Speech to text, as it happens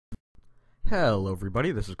Hello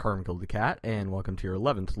everybody, this is Carmen Killed the Cat, and welcome to your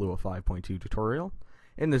 11th Lua 5.2 tutorial.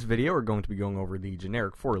 In this video we're going to be going over the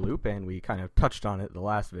generic for loop, and we kind of touched on it the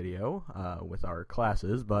last video with our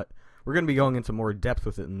classes, but we're going to be going into more depth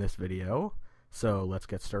with it in this video, so let's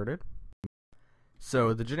get started.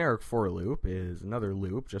 So the generic for loop is another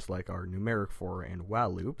loop just like our numeric for and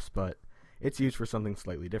while loops, but it's used for something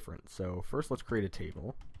slightly different. So first let's create a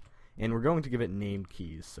table, and we're going to give it named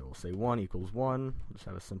keys. So we'll say 1 equals 1, we'll just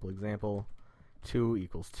have a simple example, 2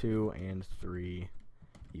 equals 2, and 3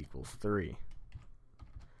 equals 3.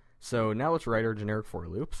 So now let's write our generic for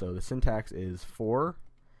loop. So the syntax is for,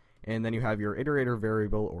 and then you have your iterator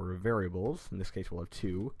variable or variables. In this case we'll have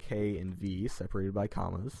two, k and v, separated by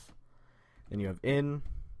commas. Then you have in,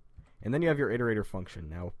 and then you have your iterator function.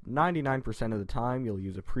 Now 99% of the time you'll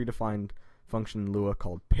use a predefined function in Lua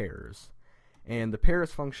called pairs. And the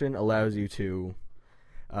pairs function allows you to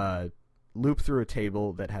loop through a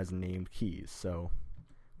table that has named keys. So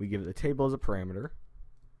we give it the table as a parameter,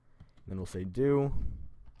 then we'll say do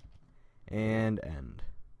and end.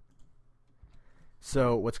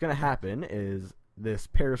 So what's going to happen is this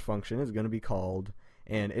pairs function is going to be called,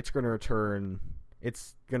 and it's going to return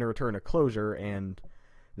a closure, and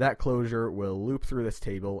that closure will loop through this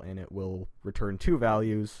table, and it will return two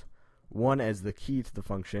values, one as the key to the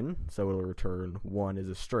function, so it'll return 1 as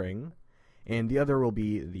a string, and the other will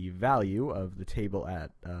be the value of the table at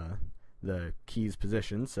the key's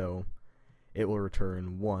position. So it will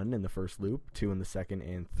return 1 in the first loop, 2 in the second,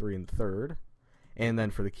 and 3 in the third. And then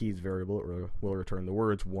for the keys variable, it will return the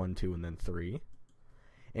words 1, 2, and then 3.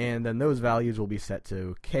 And then those values will be set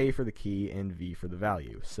to k for the key and v for the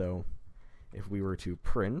value. So if we were to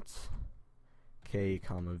print k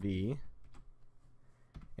comma v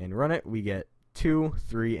and run it, we get 2,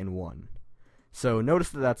 3, and 1. So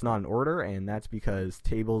notice that that's not in order, and that's because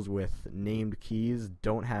tables with named keys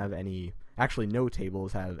don't have any, actually no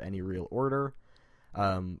tables have any real order.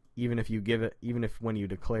 Even if when you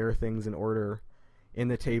declare things in order in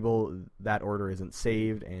the table, that order isn't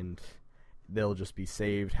saved, and they'll just be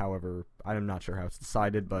saved. However, I'm not sure how it's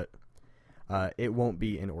decided, but it won't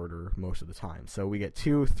be in order most of the time. So we get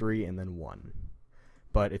 2, 3, and then 1.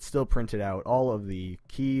 But it's still printed out all of the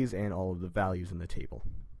keys and all of the values in the table.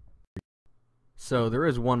 So there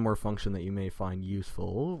is one more function that you may find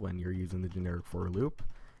useful when you're using the generic for loop,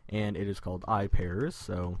 and it is called iPairs.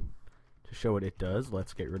 So to show what it does,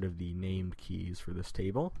 let's get rid of the named keys for this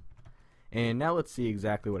table. And now let's see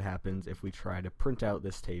exactly what happens if we try to print out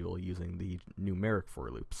this table using the numeric for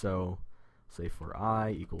loop. So say for I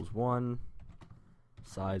equals 1,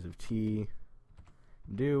 size of t,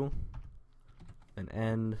 do, an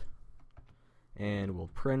end, and we'll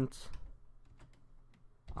print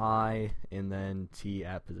I and then t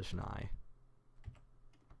at position I.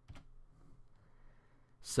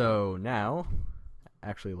 So now,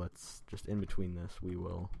 actually let's just in between this, we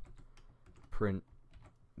will print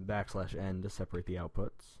 \n to separate the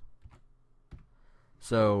outputs.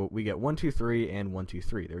 So we get 1, 2, 3 and 1, 2,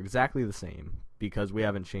 3. They're exactly the same because we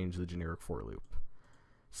haven't changed the generic for loop.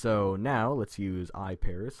 So now let's use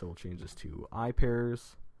iPairs. So we'll change this to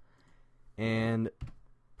iPairs and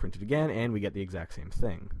print it again, and we get the exact same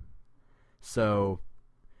thing. So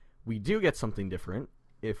we do get something different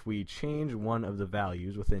if we change one of the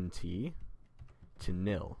values within t to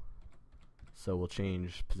nil. So we'll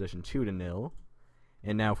change position 2 to nil,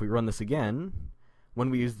 and now if we run this again, when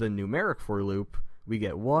we use the numeric for loop, we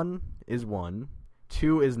get 1 is 1,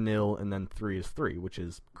 2 is nil, and then 3 is 3, which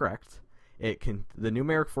is correct. The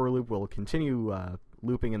numeric for loop will continue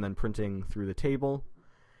looping and then printing through the table,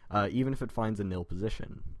 even if it finds a nil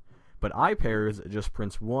position. But iPairs just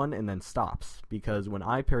prints 1 and then stops, because when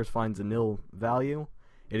iPairs finds a nil value,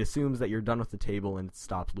 it assumes that you're done with the table and it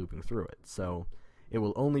stops looping through it. So it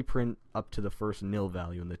will only print up to the first nil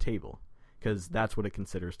value in the table, because that's what it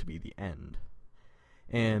considers to be the end.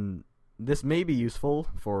 And this may be useful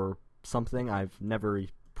for something. I've never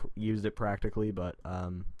used it practically, but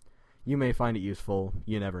you may find it useful.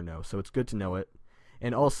 You never know. So it's good to know it.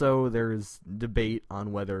 And also there's debate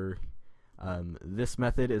on whether this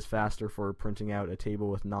method is faster for printing out a table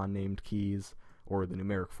with non-named keys or the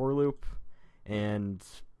numeric for loop. And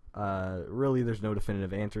really there's no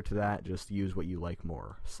definitive answer to that. Just use what you like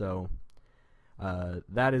more. So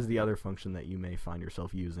that is the other function that you may find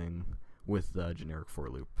yourself using with the generic for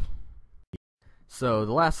loop. So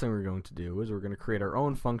the last thing we're going to do is we're going to create our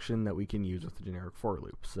own function that we can use with the generic for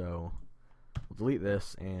loop. So we'll delete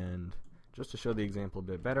this, and just to show the example a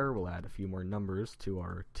bit better, we'll add a few more numbers to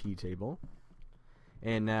our t table.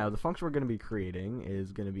 And now the function we're going to be creating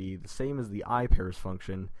is going to be the same as the iPairs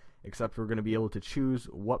function, except we're going to be able to choose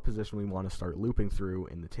what position we want to start looping through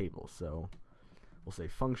in the table. So we'll say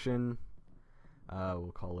function,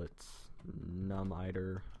 we'll call it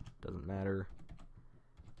numIter, doesn't matter,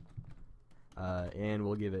 and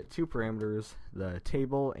we'll give it two parameters, the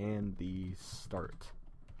table and the start,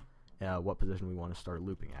 what position we want to start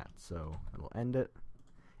looping at. So we'll end it,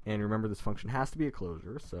 and remember this function has to be a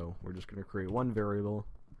closure, so we're just going to create one variable,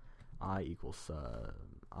 I equals,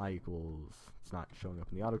 it's not showing up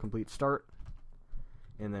in the autocomplete, start,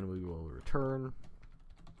 and then we will return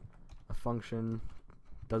a function,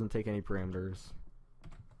 doesn't take any parameters,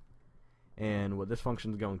 and what this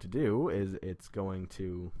function is going to do is it's going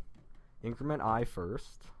to increment I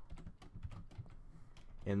first,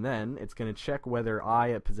 and then it's going to check whether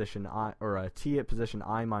I at position I, or t at position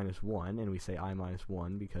I minus 1, and we say I minus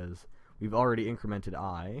 1 because we've already incremented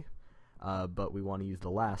I, but we want to use the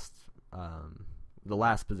last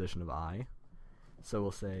position of I. So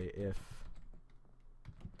we'll say if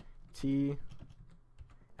t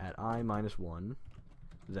at I minus 1,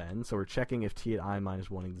 then, so we're checking if t at I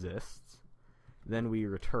minus 1 exists, then we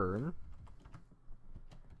return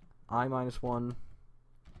I minus 1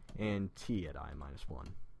 and t at I minus 1.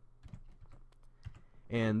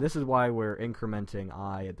 And this is why we're incrementing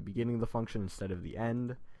I at the beginning of the function instead of the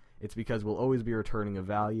end. It's because we'll always be returning a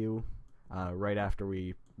value right after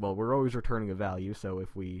we're always returning a value, so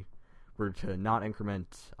if we were to not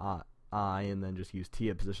increment I and then just use t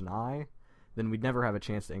at position I, then we'd never have a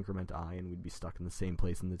chance to increment I and we'd be stuck in the same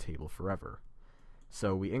place in the table forever.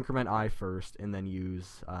 So we increment I first and then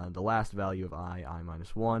use the last value of I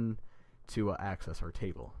minus 1, to access our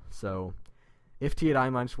table. So if t at I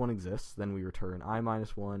minus 1 exists, then we return I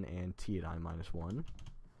minus 1 and t at I minus 1.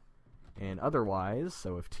 And otherwise,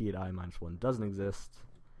 so if t at I minus 1 doesn't exist,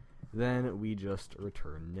 then we just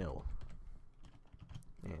return nil.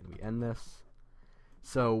 And we end this.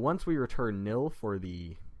 So once we return nil for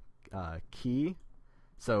the key,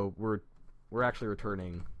 so we're actually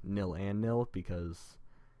returning nil and nil because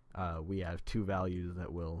we have two values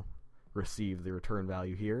that will receive the return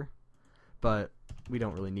value here. But we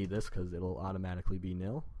don't really need this because it'll automatically be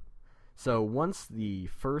nil. So once the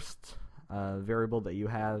first variable that you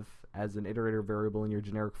have as an iterator variable in your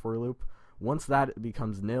generic for loop, once that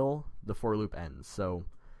becomes nil, the for loop ends. So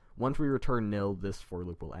once we return nil, this for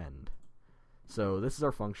loop will end. So this is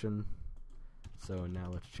our function. So now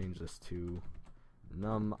let's change this to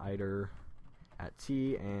numIter at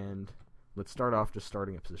t, and let's start off just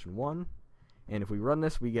starting at position 1. And if we run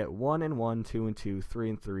this, we get 1 and 1, 2 and 2, 3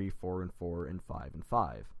 and 3, 4 and 4, and 5 and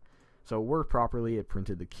 5. So it worked properly, it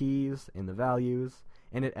printed the keys and the values,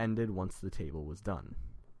 and it ended once the table was done.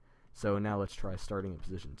 So now let's try starting at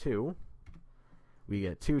position 2. We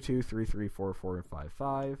get 2, 2, 3, 3, 4, 4, and 5,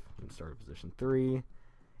 5. We can start at position 3,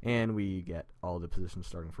 and we get all the positions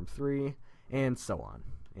starting from 3, and so on.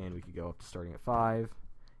 And we could go up to starting at 5,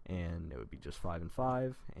 and it would be just 5 and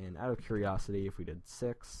 5. And out of curiosity, if we did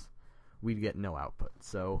 6, we'd get no output.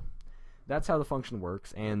 So that's how the function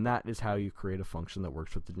works, and that is how you create a function that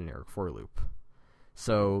works with the generic for loop.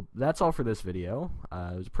 So that's all for this video.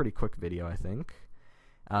 It was a pretty quick video, I think.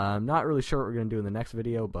 I'm not really sure what we're going to do in the next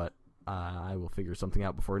video, but I will figure something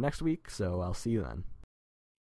out before next week, so I'll see you then.